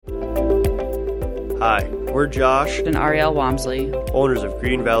Hi, we're Josh and Ariel Wamsley, owners of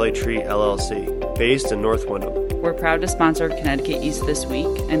Green Valley Tree LLC, based in North Windham. We're proud to sponsor Connecticut East This Week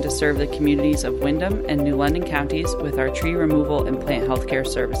and to serve the communities of Windham and New London counties with our tree removal and plant health care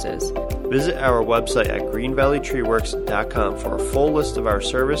services. Visit our website at greenvalleytreeworks.com for a full list of our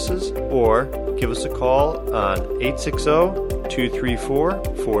services, or give us a call on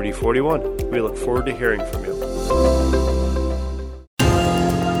 860-234-4041. We look forward to hearing from you.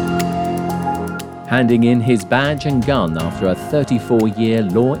 Handing in his badge and gun after a 34-year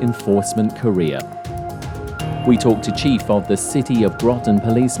law enforcement career. We talk to Chief of the City of Groton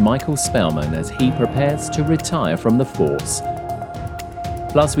Police, Michael Spellman, as he prepares to retire from the force.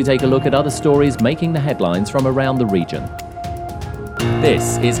 Plus, we take a look at other stories making the headlines from around the region.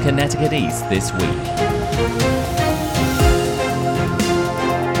 This is Connecticut East This Week.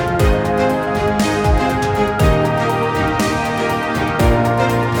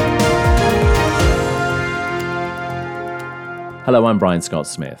 Hello, I'm Brian Scott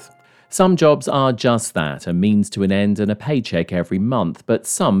Smith. Some jobs are just that, a means to an end and a paycheck every month, but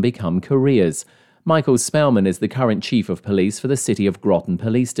some become careers. Michael Spellman is the current Chief of Police for the City of Groton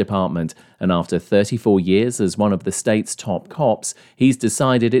Police Department, and after 34 years as one of the state's top cops, he's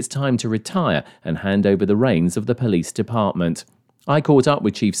decided it's time to retire and hand over the reins of the police department. I caught up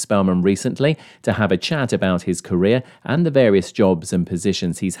with Chief Spellman recently to have a chat about his career and the various jobs and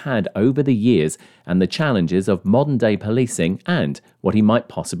positions he's had over the years and the challenges of modern-day policing and what he might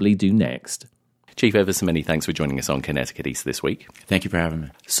possibly do next. Chief, ever so many thanks for joining us on Connecticut East This Week. Thank you for having me.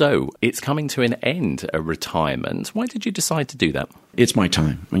 So, it's coming to an end, a retirement. Why did you decide to do that? It's my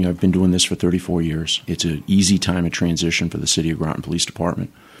time. I've been doing this for 34 years. It's an easy time of transition for the City of Groton Police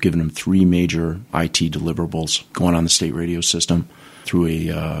Department. Given them 3 major IT deliverables going on the state radio system.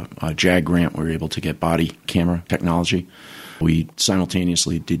 Through a JAG grant, we were able to get body camera technology. We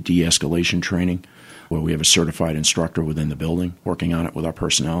simultaneously did de-escalation training, where we have a certified instructor within the building working on it with our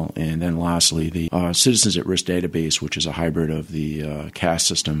personnel. And then lastly, the Citizens at Risk database, which is a hybrid of the CAS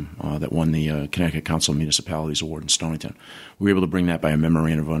system that won the Connecticut Council of Municipalities Award in Stonington. We were able to bring that by a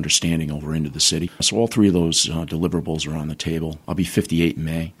memorandum of understanding over into the city. So all 3 of those deliverables are on the table. I'll be 58 in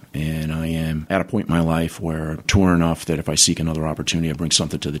May, and I am at a point in my life where I'm touring enough that if I seek another opportunity, I bring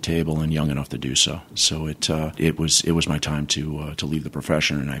something to the table and young enough to do so. So it was my time to leave the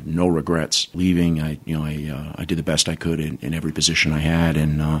profession, and I have no regrets leaving. I did the best I could in every position I had,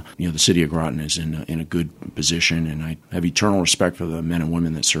 and the city of Groton is in a good position, and I have eternal respect for the men and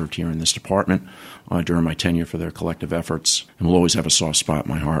women that served here in this department during my tenure for their collective efforts, and will always have a soft spot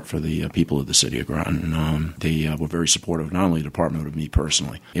in my heart for the people of the city of Groton. They were very supportive, not only of the department, but of me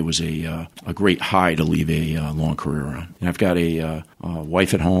personally. It was a great high to leave a long career on. And I've got a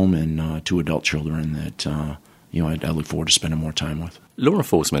wife at home and 2 adult children that I look forward to spending more time with. Law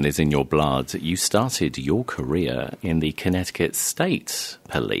enforcement is in your blood. You started your career in the Connecticut State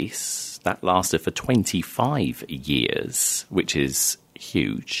Police. That lasted for 25 years, which is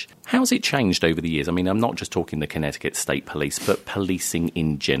huge. How's it changed over the years? I mean, I'm not just talking the Connecticut State Police, but policing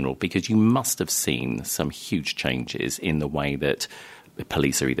in general, because you must have seen some huge changes in the way that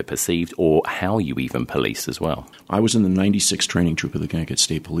police are either perceived or how you even police as well. I was in the 96th training troop of the Connecticut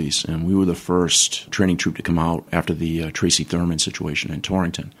State Police, and we were the first training troop to come out after the Tracy Thurman situation in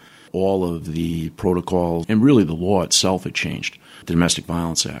Torrington. All of the protocols and really the law itself had changed, the Domestic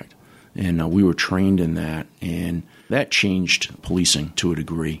Violence Act. And we were trained in that, and that changed policing to a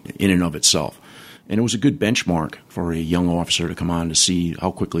degree in and of itself. And it was a good benchmark for a young officer to come on to see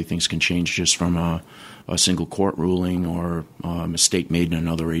how quickly things can change just from a single court ruling or a mistake made in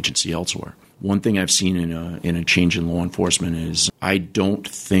another agency elsewhere. One thing I've seen in a change in law enforcement is I don't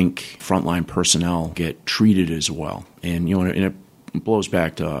think frontline personnel get treated as well. And it blows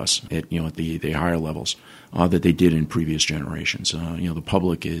back to us at the higher levels that they did in previous generations. The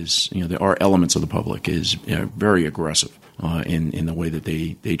public is, there are elements of the public is very aggressive in the way that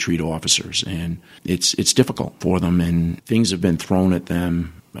they treat officers, and it's difficult for them, and things have been thrown at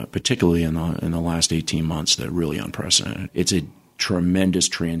them, particularly in the last 18 months, that are really unprecedented. It's a tremendous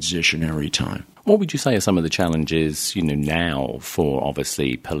transitionary time. What would you say are some of the challenges, now for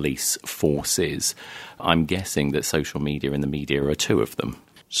obviously police forces? I'm guessing that social media and the media are 2 of them.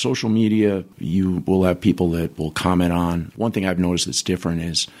 Social media, you will have people that will comment on. One thing I've noticed that's different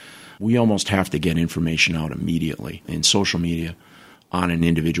is we almost have to get information out immediately in social media on an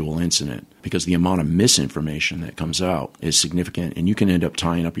individual incident, because the amount of misinformation that comes out is significant, and you can end up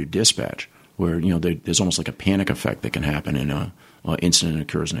tying up your dispatch where there's almost like a panic effect that can happen in an incident that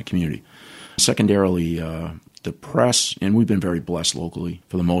occurs in a community. Secondarily, the press, and we've been very blessed locally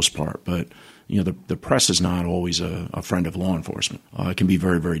for the most part, but the press is not always a friend of law enforcement. It can be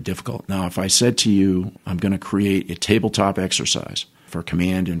very, very difficult. Now, if I said to you, I'm going to create a tabletop exercise for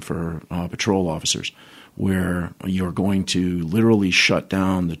command and for patrol officers, where you're going to literally shut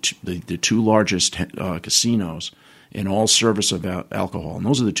down the two largest casinos in all service of alcohol. And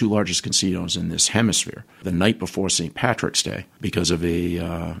those are the two largest casinos in this hemisphere. The night before St. Patrick's Day, because of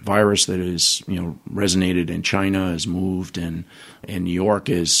a virus that is, resonated in China, has moved, and New York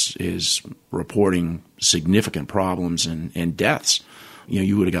is reporting significant problems and deaths.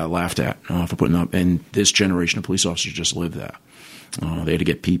 You would have got laughed at for putting up. And this generation of police officers just lived that. They had to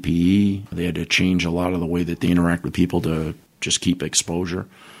get PPE. They had to change a lot of the way that they interact with people to just keep exposure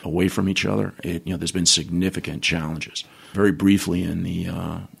away from each other. There's been significant challenges. Very briefly, in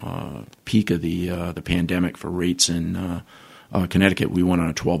the peak of the pandemic for rates in Connecticut, we went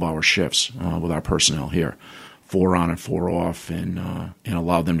on 12-hour shifts with our personnel here, 4 on and 4 off, and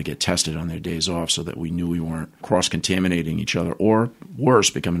allowed them to get tested on their days off so that we knew we weren't cross-contaminating each other or, worse,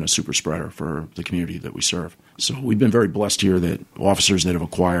 becoming a super spreader for the community that we serve. So we've been very blessed here that officers that have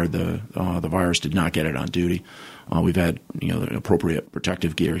acquired the virus did not get it on duty. We've had the appropriate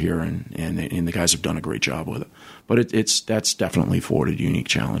protective gear here, and the guys have done a great job with it. But that's definitely afforded unique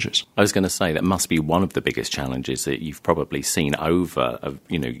challenges. I was going to say that must be one of the biggest challenges that you've probably seen over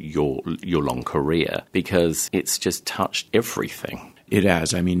your long career, because it's just touched everything. It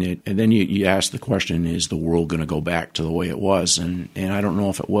has. I mean, and then you ask the question, is the world going to go back to the way it was? And I don't know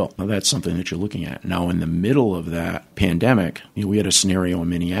if it will. Now, that's something that you're looking at. Now, in the middle of that pandemic, we had a scenario in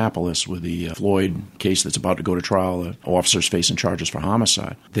Minneapolis with the Floyd case that's about to go to trial, officers facing charges for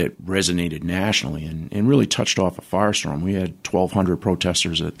homicide, that resonated nationally and really touched off a firestorm. We had 1,200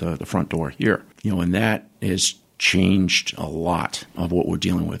 protesters at the front door here. And that is changed a lot of what we're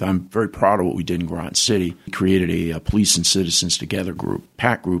dealing with. I'm very proud of what we did in Groton City. We created a Police and Citizens Together group.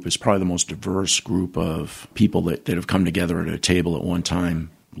 PAC group is probably the most diverse group of people that have come together at a table at one time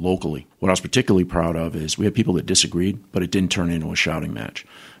locally. What I was particularly proud of is we had people that disagreed, but it didn't turn into a shouting match.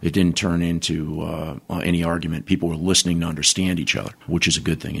 It didn't turn into any argument. People were listening to understand each other, which is a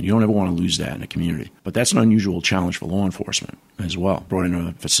good thing. And you don't ever want to lose that in a community. But that's an unusual challenge for law enforcement as well. Brought in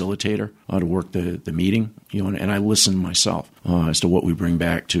a facilitator to work the meeting, and I listened myself as to what we bring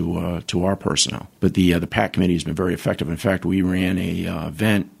back to our personnel. But the PAC committee has been very effective. In fact, we ran a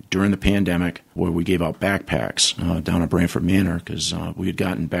event during the pandemic where we gave out backpacks down at Branford Manor, because we had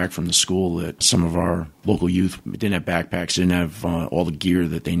gotten back from the school that some of our local youth didn't have backpacks, didn't have all the gear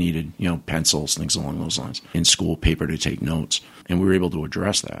that they needed, pencils, things along those lines, in school paper to take notes. And we were able to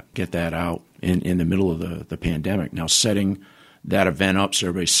address that, get that out in the middle of the pandemic. Now, setting that event up so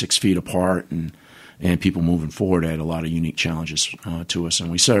everybody's 6 feet apart and people moving forward had a lot of unique challenges to us. And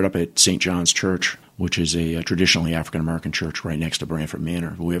we set it up at St. John's Church, which is a traditionally African-American church right next to Branford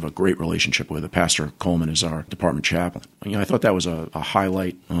Manor. We have a great relationship with it. Pastor Coleman is our department chaplain. I thought that was a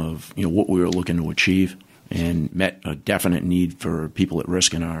highlight of what we were looking to achieve, and met a definite need for people at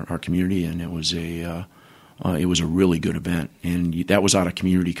risk in our community, and it was a really good event. And that was out of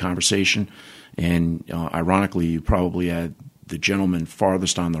community conversation. And ironically, you probably had the gentleman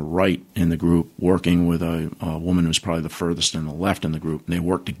farthest on the right in the group working with a woman who's probably the furthest on the left in the group. And they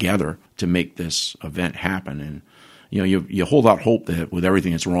worked together to make this event happen. And you hold out hope that with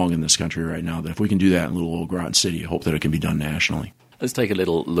everything that's wrong in this country right now, that if we can do that in little old Groton City, you hope that it can be done nationally. Let's take a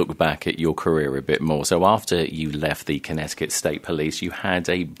little look back at your career a bit more. So after you left the Connecticut State Police, you had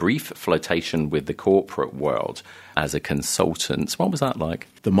a brief flirtation with the corporate world as a consultant. What was that like?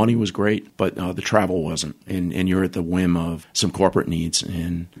 The money was great, but the travel wasn't. And you're at the whim of some corporate needs,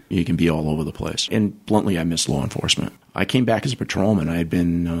 and you can be all over the place. And bluntly, I missed law enforcement. I came back as a patrolman. I had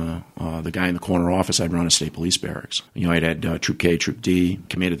been the guy in the corner office. I'd run a state police barracks. I'd had Troop K, Troop D,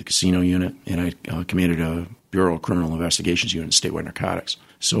 commanded the casino unit, and I commanded a Bureau of Criminal Investigations unit in statewide narcotics.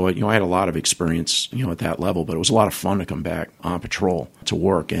 So, I had a lot of experience, at that level, but it was a lot of fun to come back on patrol to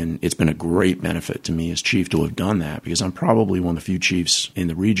work. And it's been a great benefit to me as chief to have done that, because I'm probably one of the few chiefs in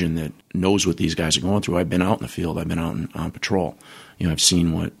the region that knows what these guys are going through. I've been out in the field. I've been out on patrol. I've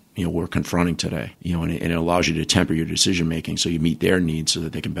seen what we're confronting today, and it allows you to temper your decision-making so you meet their needs so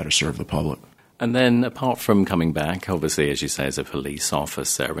that they can better serve the public. And then apart from coming back, obviously, as you say, as a police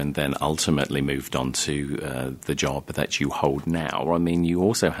officer, and then ultimately moved on to the job that you hold now, I mean, you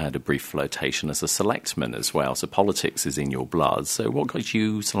also had a brief flirtation as a selectman as well. So politics is in your blood. So what got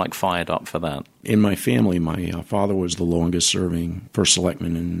you fired up for that? In my family, my father was the longest-serving first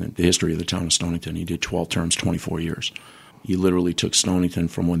selectman in the history of the town of Stonington. He did 12 terms, 24 years. He literally took Stonington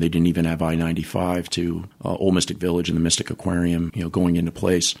from when they didn't even have I-95 to Old Mystic Village and the Mystic Aquarium, going into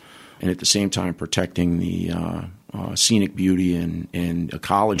place. And at the same time protecting the scenic beauty and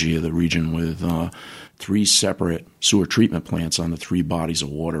ecology of the region with 3 separate sewer treatment plants on the 3 bodies of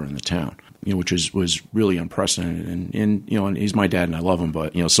water in the town. Which was really unprecedented. And he's my dad and I love him,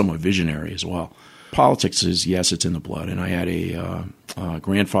 but, somewhat visionary as well. Politics is, yes, it's in the blood. And I had a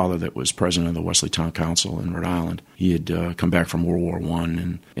grandfather that was president of the Wesley Town Council in Rhode Island. He had come back from World War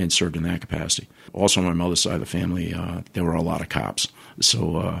I and served in that capacity. Also on my mother's side of the family, there were a lot of cops.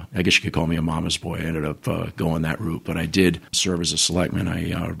 So I guess you could call me a mama's boy. I ended up going that route. But I did serve as a selectman.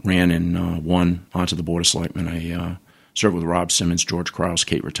 I ran and won onto the Board of Selectmen. I served with Rob Simmons, George Krause,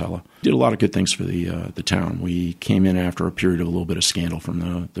 Kate Rotella. Did a lot of good things for the town. We came in after a period of a little bit of scandal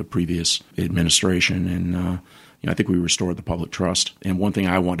from the previous administration, and I think we restored the public trust. And one thing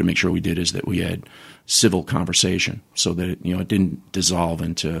I wanted to make sure we did is that we had civil conversation so that it didn't dissolve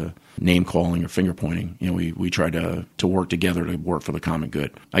into name calling or finger pointing. We tried to work together to work for the common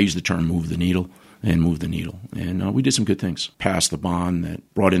good. I use the term "move the needle." And we did some good things. Passed the bond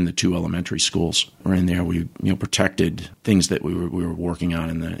that brought in the 2 elementary schools. We're in there. We protected things that we were working on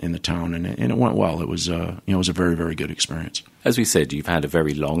in the town, and it went well. It was a very, very good experience. As we said, you've had a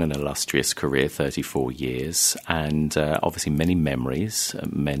very long and illustrious career, 34 years, and obviously many memories,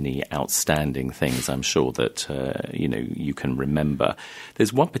 many outstanding things I'm sure that you can remember.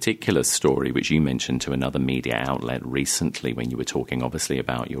 There's one particular story which you mentioned to another media outlet recently when you were talking obviously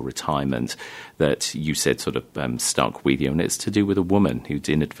about your retirement that you said sort of stuck with you, and it's to do with a woman who'd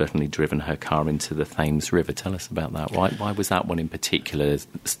inadvertently driven her car into the Thames River. Tell us about that. Why was that one in particular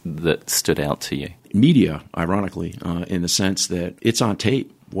that stood out to you? Media, ironically, in the sense that it's on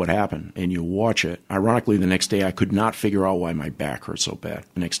tape what happened, and you watch it. Ironically, the next day I could not figure out why my back hurt so bad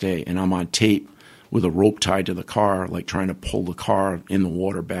the next day, and I'm on tape with a rope tied to the car, like trying to pull the car in the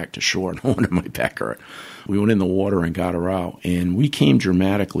water back to shore. No wonder my back hurt. We went in the water and got her out, and we came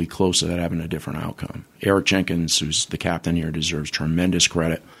dramatically close to that having a different outcome. Eric Jenkins, who's the captain here, deserves tremendous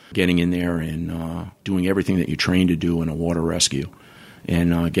credit getting in there and doing everything that you train to do in a water rescue,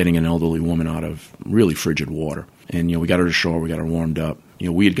 and getting an elderly woman out of really frigid water. And we got her to shore, we got her warmed up.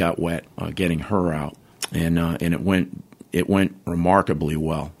 We had got wet getting her out, and it went remarkably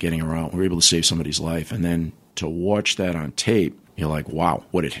well getting her out. We were able to save somebody's life, and then to watch that on tape, you're like, wow,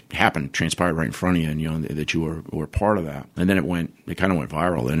 what had happened transpired right in front of you, and that you were part of that. And then it kind of went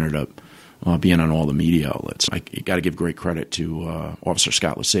viral. It ended up being on all the media outlets. I got to give great credit to Officer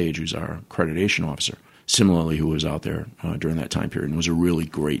Scott Lesage, who's our accreditation officer, similarly, who was out there during that time period, and it was a really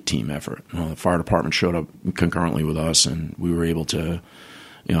great team effort. The fire department showed up concurrently with us, and we were able to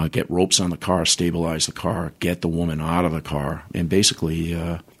get ropes on the car, stabilize the car, get the woman out of the car, and basically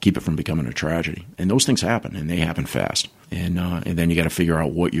keep it from becoming a tragedy. And those things happen, and they happen fast. And then you got to figure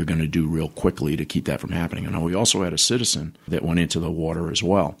out what you're going to do real quickly to keep that from happening. And we also had a citizen that went into the water as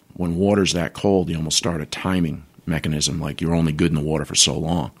well. When water's that cold, you almost start a timing mechanism, like you're only good in the water for so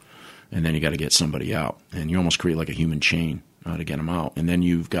long. And then you got to get somebody out. And you almost create like a human chain to get them out. And then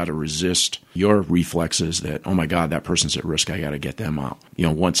you've got to resist your reflexes that, oh my God, that person's at risk, I got to get them out.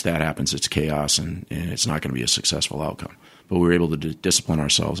 Once that happens, it's chaos, and it's not going to be a successful outcome. But we were able to discipline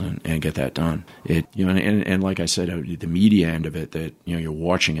ourselves and get that done. And like I said, the media end of it, that you're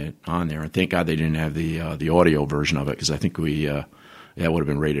watching it on there, and thank God they didn't have the audio version of it, because I think that would have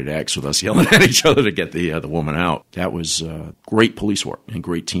been rated X with us yelling at each other to get the woman out. That was great police work and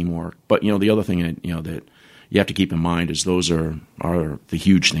great teamwork. But the other thing that you have to keep in mind is those are the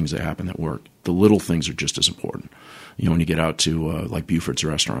huge things that happen that work. The little things are just as important. When you get out to like Buford's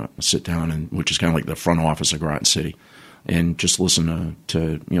restaurant, sit down, which is kind of like the front office of Groton City, and just listen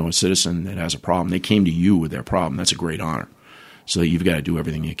to a citizen that has a problem. They came to you with their problem. That's a great honor. So you've got to do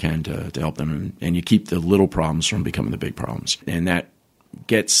everything you can to help them, and you keep the little problems from becoming the big problems. And that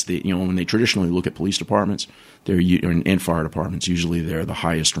gets when they traditionally look at police departments, and fire departments, usually they're the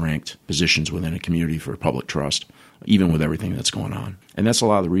highest ranked positions within a community for public trust, even with everything that's going on. And that's a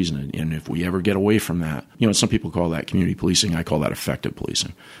lot of the reason. And if we ever get away from that, some people call that community policing. I call that effective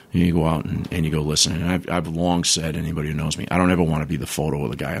policing. You go out and you go listen. And I've long said, anybody who knows me, I don't ever want to be the photo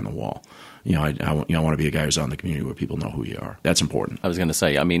of the guy on the wall. I want to be a guy who's out in the community where people know who you are. That's important. I was going to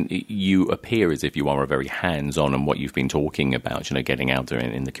say, you appear as if you are a very hands-on, and what you've been talking about, getting out there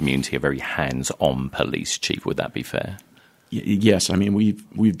in the community, a very hands-on police chief. Would that be fair? Yes.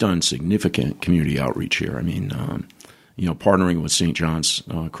 We've done significant community outreach here. Partnering with St. John's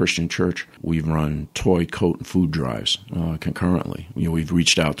Christian Church, we've run toy, coat, and food drives concurrently. We've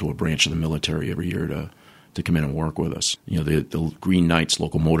reached out to a branch of the military every year to come in and work with us. The Green Knights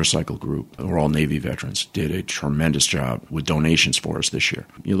local motorcycle group, who are all Navy veterans, did a tremendous job with donations for us this year.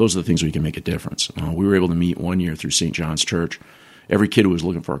 Those are the things where you can make a difference. We were able to meet one year through St. John's Church every kid who was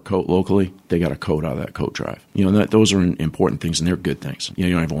looking for a coat locally, they got a coat out of that coat drive. Those are important things, and they're good things.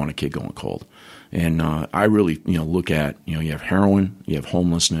 You don't ever want a kid going cold. And I really, look at, you have heroin, you have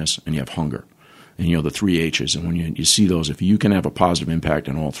homelessness, and you have hunger. And, the 3 H's. And when you see those, if you can have a positive impact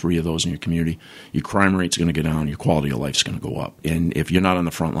on all 3 of those in your community, your crime rate's going to go down, your quality of life's going to go up. And if you're not on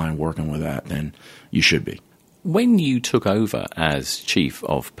the front line working with that, then you should be. When you took over as chief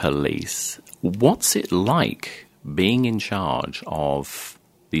of police, what's it like being in charge of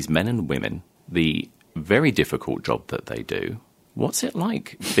these men and women, the very difficult job that they do? What's it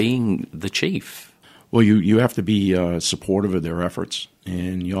like being the chief? Well, you have to be supportive of their efforts,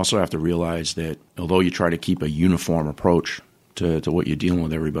 and you also have to realize that although you try to keep a uniform approach to what you're dealing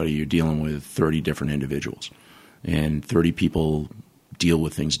with everybody, you're dealing with 30 different individuals, and 30 people deal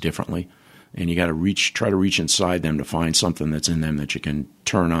with things differently. And you got to try to reach inside them to find something that's in them that you can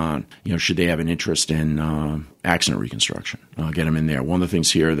turn on. Should they have an interest in accident reconstruction, get them in there. One of the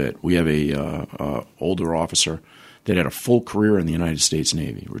things here that we have a older officer that had a full career in the United States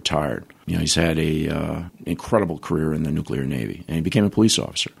Navy, retired. He's had a incredible career in the nuclear Navy, and he became a police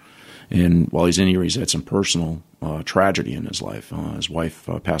officer. And while he's in here, he's had some personal tragedy in his life. His wife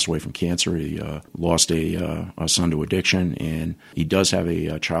passed away from cancer. He lost a son to addiction, and he does have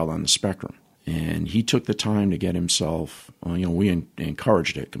a child on the spectrum. And he took the time to get himself, we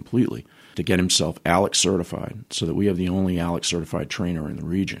encouraged it completely, to get himself ALEC certified, so that we have the only ALEC certified trainer in the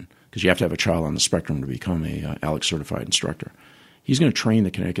region, because you have to have a child on the spectrum to become a ALEC certified instructor. He's going to train the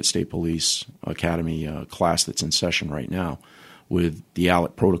Connecticut State Police Academy class that's in session right now with the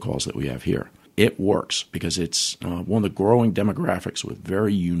ALEC protocols that we have here. It works because it's one of the growing demographics with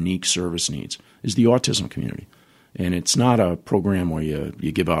very unique service needs is the autism community. And it's not a program where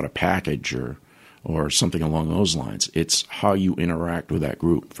you give out a package or something along those lines. It's how you interact with that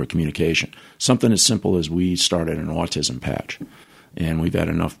group for communication. Something as simple as we started an autism patch. And we've had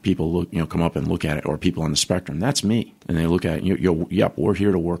enough people come up and look at it, or people on the spectrum. That's me. And they look at it, yep, we're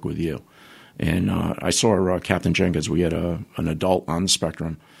here to work with you. And I saw Captain Jenkins. We had an adult on the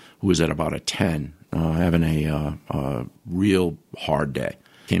spectrum who was at about a 10, having a real hard day.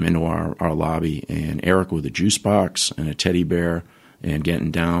 Came into our lobby, and Eric with a juice box and a teddy bear, and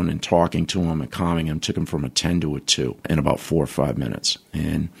getting down and talking to him and calming him, took him from a 10 to a 2 in about 4 or 5 minutes.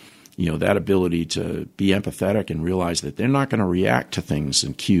 And that ability to be empathetic and realize that they're not going to react to things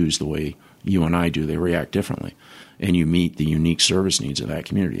and cues the way you and I do. They react differently. And you meet the unique service needs of that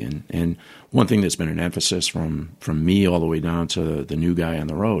community. And one thing that's been an emphasis from me all the way down to the new guy on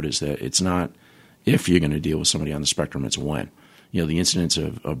the road is that it's not if you're going to deal with somebody on the spectrum, it's when. The incidence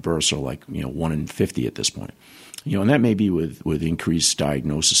of bursts are like 1 in 50 at this point. And that may be with increased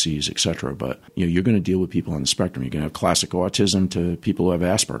diagnoses, et cetera. But, you're going to deal with people on the spectrum. You're going to have classic autism to people who have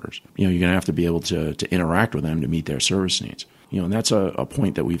Asperger's. You're going to have to be able to interact with them to meet their service needs. And that's a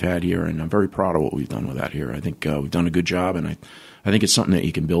point that we've had here, and I'm very proud of what we've done with that here. I think we've done a good job, and I think it's something that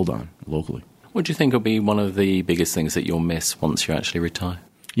you can build on locally. What do you think will be one of the biggest things that you'll miss once you actually retire?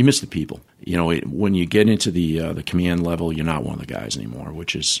 You miss the people. When you get into the command level, you're not one of the guys anymore,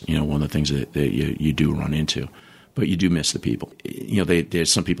 which is, one of the things that you do run into. But you do miss the people.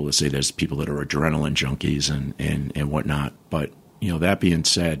 There's some people that say there's people that are adrenaline junkies and whatnot. But, that being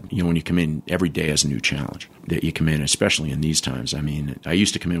said, when you come in every day as a new challenge, that you come in, especially in these times. I mean, I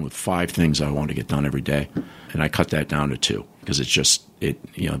used to come in with 5 things I wanted to get done every day, and I cut that down to 2 because it's just,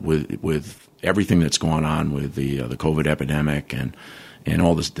 with everything that's going on with the COVID epidemic and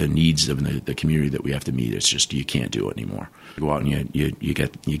all the needs of the community that we have to meet, it's just you can't do it anymore. You go out and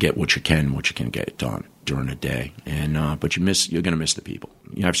you get what you can get done during a day, and but you're going to miss the people.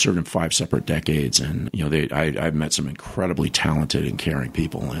 I've served in 5 separate decades, and I've met some incredibly talented and caring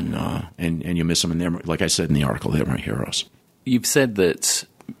people, and you miss them. And they're, like I said in the article, they're my heroes. You've said that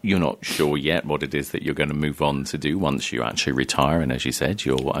you're not sure yet what it is that you're going to move on to do once you actually retire. And as you said,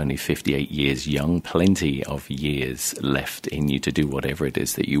 you're only 58 years young, plenty of years left in you to do whatever it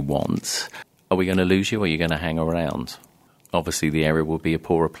is that you want. Are we going to lose you, or are you going to hang around? Obviously, the area will be a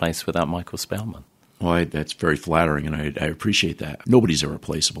poorer place without Michael Spellman. Well, that's very flattering, and I appreciate that. Nobody's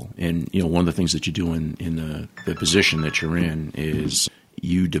irreplaceable. And, one of the things that you do in the position that you're in is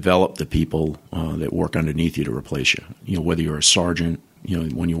you develop the people that work underneath you to replace you. Whether you're a sergeant,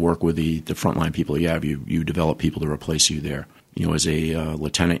 when you work with the frontline people you develop people to replace you there. As a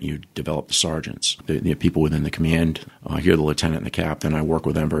lieutenant, you develop the sergeants. The people within the command, here the lieutenant and the captain, I work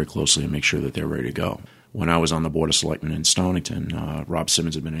with them very closely and make sure that they're ready to go. When I was on the Board of Selectmen in Stonington, Rob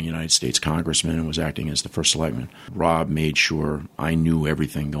Simmons had been a United States congressman and was acting as the first selectman. Rob made sure I knew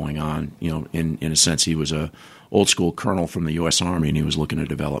everything going on. In a sense, he was a old-school colonel from the U.S. Army, and he was looking to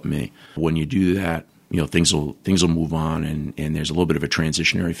develop me. When you do that, things will move on, and there's a little bit of a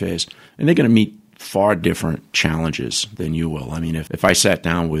transitionary phase, and they're going to meet far different challenges than you will. I mean, if I sat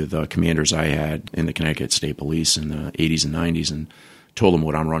down with commanders I had in the Connecticut State Police in the 80s and 90s and told them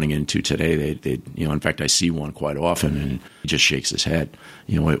what I'm running into today, they in fact, I see one quite often, and he just shakes his head.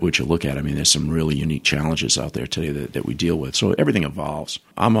 What you look at, I mean, there's some really unique challenges out there today that we deal with. So everything evolves.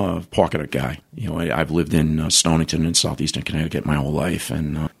 I'm a Pawcatuck guy. I've lived in Stonington in southeastern Connecticut my whole life,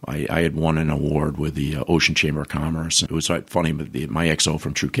 and I had won an award with the Ocean Chamber of Commerce. It was funny, but my XO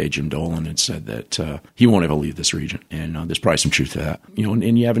from True K, Jim Dolan, had said that he won't ever leave this region, and there's probably some truth to that.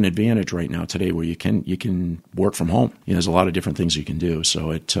 And you have an advantage right now today where you can work from home. There's a lot of different things you can do.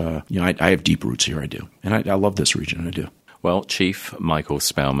 So I have deep roots here. I do, and I love this region. I do. Well, Chief Michael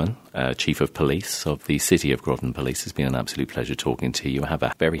Spellman, Chief of Police of the City of Groton Police, it's been an absolute pleasure talking to you. Have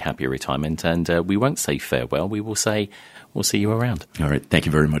a very happy retirement, and we won't say farewell. We will say we'll see you around. All right. Thank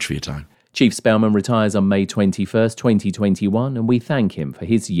you very much for your time. Chief Spellman retires on May 21st, 2021, and we thank him for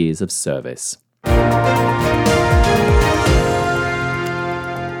his years of service.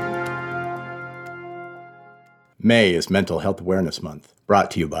 May is Mental Health Awareness Month,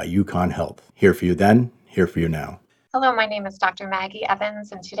 brought to you by Yukon Health. Here for you then, here for you now. Hello, my name is Dr. Maggie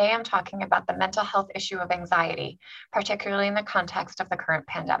Evans, and today I'm talking about the mental health issue of anxiety, particularly in the context of the current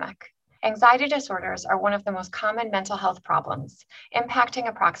pandemic. Anxiety disorders are one of the most common mental health problems, impacting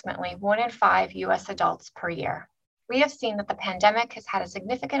approximately 1 in 5 U.S. adults per year. We have seen that the pandemic has had a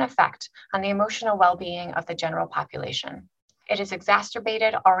significant effect on the emotional well-being of the general population. It has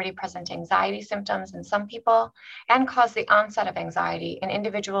exacerbated already present anxiety symptoms in some people and caused the onset of anxiety in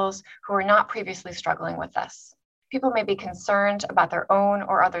individuals who were not previously struggling with this. People may be concerned about their own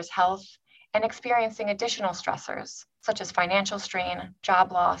or others' health and experiencing additional stressors, such as financial strain,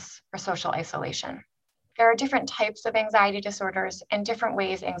 job loss, or social isolation. There are different types of anxiety disorders and different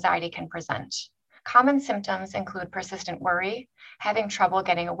ways anxiety can present. Common symptoms include persistent worry, having trouble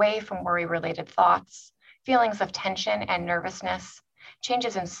getting away from worry-related thoughts, feelings of tension and nervousness,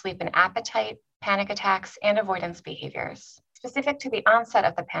 changes in sleep and appetite, panic attacks, and avoidance behaviors. Specific to the onset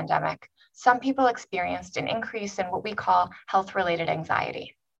of the pandemic, some people experienced an increase in what we call health-related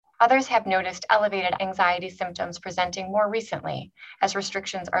anxiety. Others have noticed elevated anxiety symptoms presenting more recently as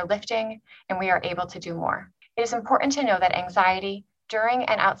restrictions are lifting and we are able to do more. It is important to know that anxiety during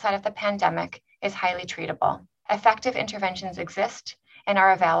and outside of the pandemic is highly treatable. Effective interventions exist and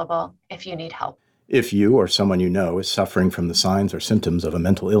are available if you need help. If you or someone you know is suffering from the signs or symptoms of a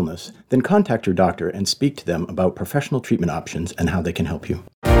mental illness, then contact your doctor and speak to them about professional treatment options and how they can help you.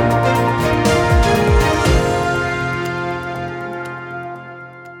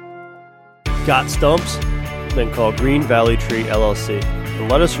 Got stumps? Then call Green Valley Tree LLC and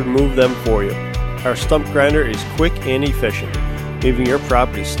let us remove them for you. Our stump grinder is quick and efficient, leaving your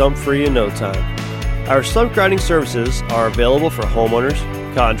property stump-free in no time. Our stump grinding services are available for homeowners,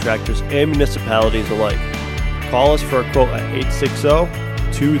 contractors, and municipalities alike. Call us for a quote at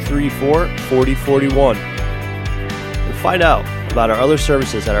 860-234-4041. And find out about our other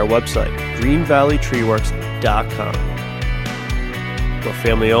services at our website, greenvalleytreeworks.com. We're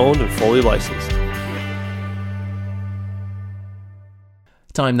family owned and fully licensed.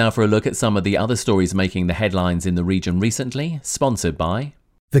 Time now for a look at some of the other stories making the headlines in the region recently, sponsored by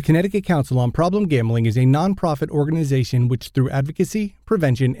the Connecticut Council on Problem Gambling is a nonprofit organization which, through advocacy,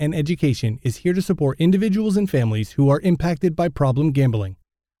 prevention, and education, is here to support individuals and families who are impacted by problem gambling.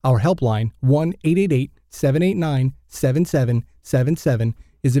 Our helpline, 1-888-789-7777,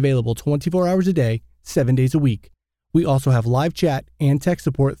 is available 24 hours a day, 7 days a week. We also have live chat and tech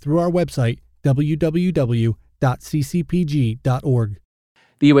support through our website, www.ccpg.org.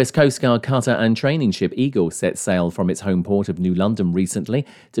 The US Coast Guard cutter and training ship Eagle set sail from its home port of New London recently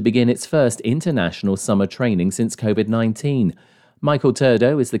to begin its first international summer training since COVID-19. Michael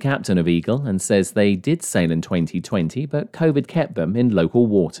Turdo is the captain of Eagle and says they did sail in 2020, but COVID kept them in local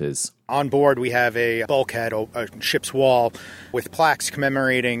waters. On board, we have a bulkhead, a ship's wall, with plaques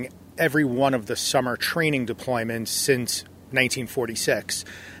commemorating every one of the summer training deployments since 1946.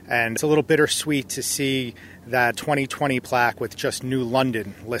 And it's a little bittersweet to see that 2020 plaque with just New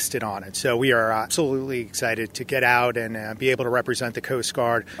London listed on it. So we are absolutely excited to get out and be able to represent the Coast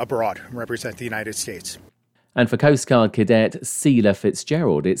Guard abroad, represent the United States. And for Coast Guard cadet Seela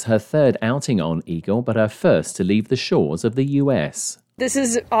Fitzgerald, it's her third outing on Eagle, but her first to leave the shores of the US. This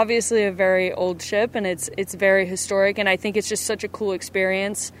is obviously a very old ship, and it's very historic, and I think it's just such a cool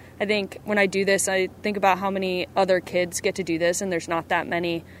experience. I think when I do this, I think about how many other kids get to do this, and there's not that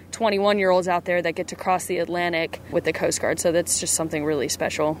many 21-year-olds out there that get to cross the Atlantic with the Coast Guard, so that's just something really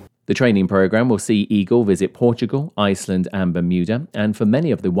special. The training program will see Eagle visit Portugal, Iceland and Bermuda, and for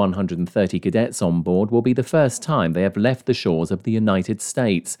many of the 130 cadets on board will be the first time they have left the shores of the United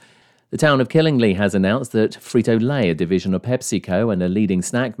States. The town of Killingly has announced that Frito-Lay, a division of PepsiCo and a leading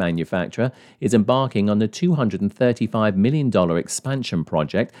snack manufacturer, is embarking on the $235 million expansion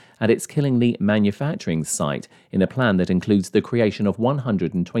project at its Killingly manufacturing site in a plan that includes the creation of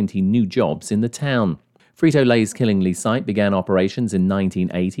 120 new jobs in the town. Frito-Lay's Killingly site began operations in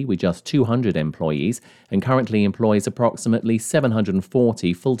 1980 with just 200 employees and currently employs approximately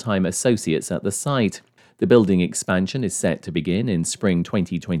 740 full-time associates at the site. The building expansion is set to begin in spring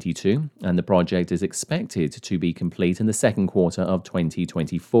 2022, and the project is expected to be complete in the second quarter of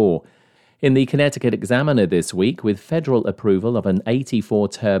 2024. In the Connecticut Examiner this week, with federal approval of an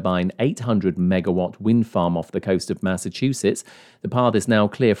 84-turbine, 800-megawatt wind farm off the coast of Massachusetts, the path is now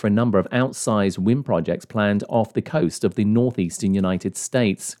clear for a number of outsized wind projects planned off the coast of the northeastern United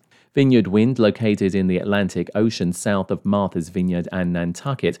States. Vineyard Wind, located in the Atlantic Ocean south of Martha's Vineyard and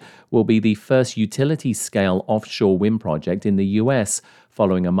Nantucket, will be the first utility-scale offshore wind project in the U.S.,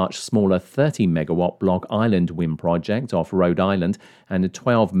 following a much smaller 30-megawatt Block Island wind project off Rhode Island and a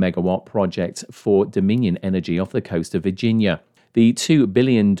 12-megawatt project for Dominion Energy off the coast of Virginia. The $2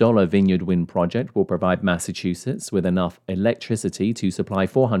 billion Vineyard Wind project will provide Massachusetts with enough electricity to supply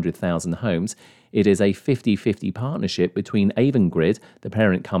 400,000 homes. It is a 50-50 partnership between Avangrid, the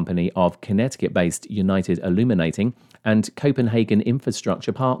parent company of Connecticut-based United Illuminating, and Copenhagen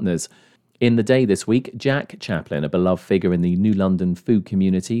Infrastructure Partners. In the day this week, Jack Chaplin, a beloved figure in the New London food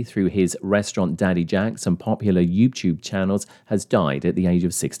community through his restaurant Daddy Jack's and popular YouTube channels, has died at the age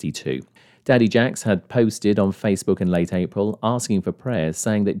of 62. Daddy Jack's had posted on Facebook in late April asking for prayers,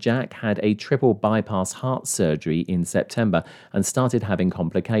 saying that Jack had a triple bypass heart surgery in September and started having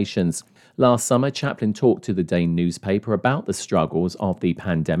complications. Last summer, Chaplin talked to the Dane newspaper about the struggles of the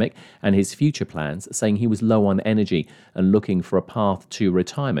pandemic and his future plans, saying he was low on energy and looking for a path to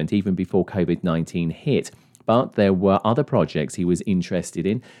retirement even before COVID-19 hit. But there were other projects he was interested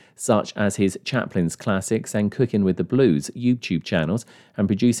in, such as his Chaplin's Classics and Cooking with the Blues YouTube channels, and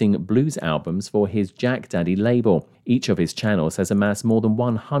producing blues albums for his Jack Daddy label. Each of his channels has amassed more than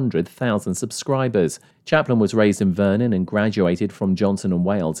 100,000 subscribers. Chaplin was raised in Vernon and graduated from Johnson &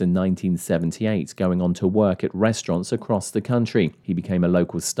 Wales in 1978, going on to work at restaurants across the country. He became a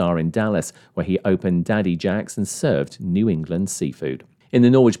local star in Dallas, where he opened Daddy Jack's and served New England seafood. In the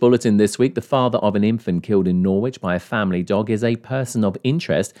Norwich Bulletin this week, the father of an infant killed in Norwich by a family dog is a person of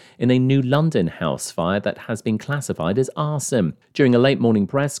interest in a New London house fire that has been classified as arson. During a late morning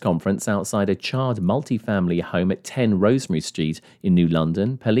press conference outside a charred multifamily home at 10 Rosemary Street in New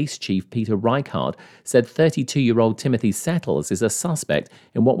London, Police Chief Peter Reichard said 32-year-old Timothy Settles is a suspect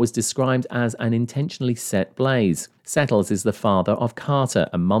in what was described as an intentionally set blaze. Settles is the father of Carter,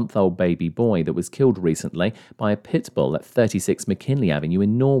 a month-old baby boy that was killed recently by a pit bull at 36 McKinley Avenue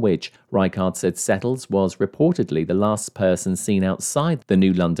in Norwich. Reichard said Settles was reportedly the last person seen outside the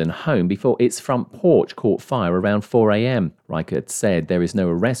New London home before its front porch caught fire around 4 a.m. Reichard said there is no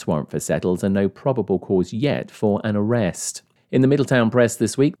arrest warrant for Settles and no probable cause yet for an arrest. In the Middletown Press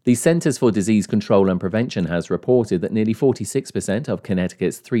this week, the Centers for Disease Control and Prevention has reported that nearly 46% of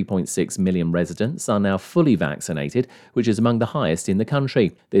Connecticut's 3.6 million residents are now fully vaccinated, which is among the highest in the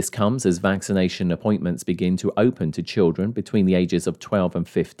country. This comes as vaccination appointments begin to open to children between the ages of 12 and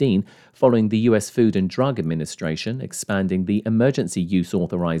 15, following the U.S. Food and Drug Administration expanding the emergency use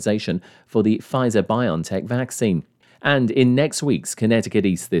authorization for the Pfizer-BioNTech vaccine. And in next week's Connecticut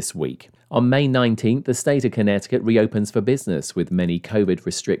East This Week, on May 19th, the state of Connecticut reopens for business, with many COVID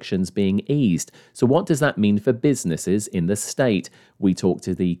restrictions being eased. So what does that mean for businesses in the state? We talked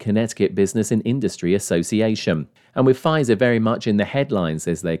to the Connecticut Business and Industry Association. And with Pfizer very much in the headlines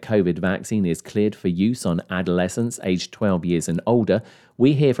as their COVID vaccine is cleared for use on adolescents aged 12 years and older,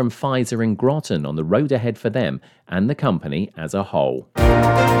 we hear from Pfizer in Groton on the road ahead for them and the company as a whole.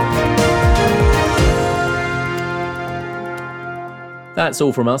 That's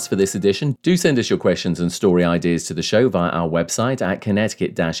all from us for this edition. Do send us your questions and story ideas to the show via our website at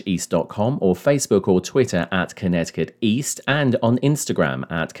connecticut-east.com or Facebook or Twitter at Connecticut East, and on Instagram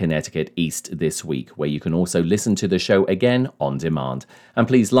at Connecticut East This Week, where you can also listen to the show again on demand. And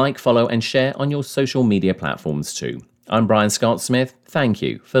please like, follow and share on your social media platforms too. I'm Brian Scott Smith. Thank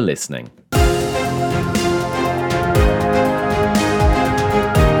you for listening.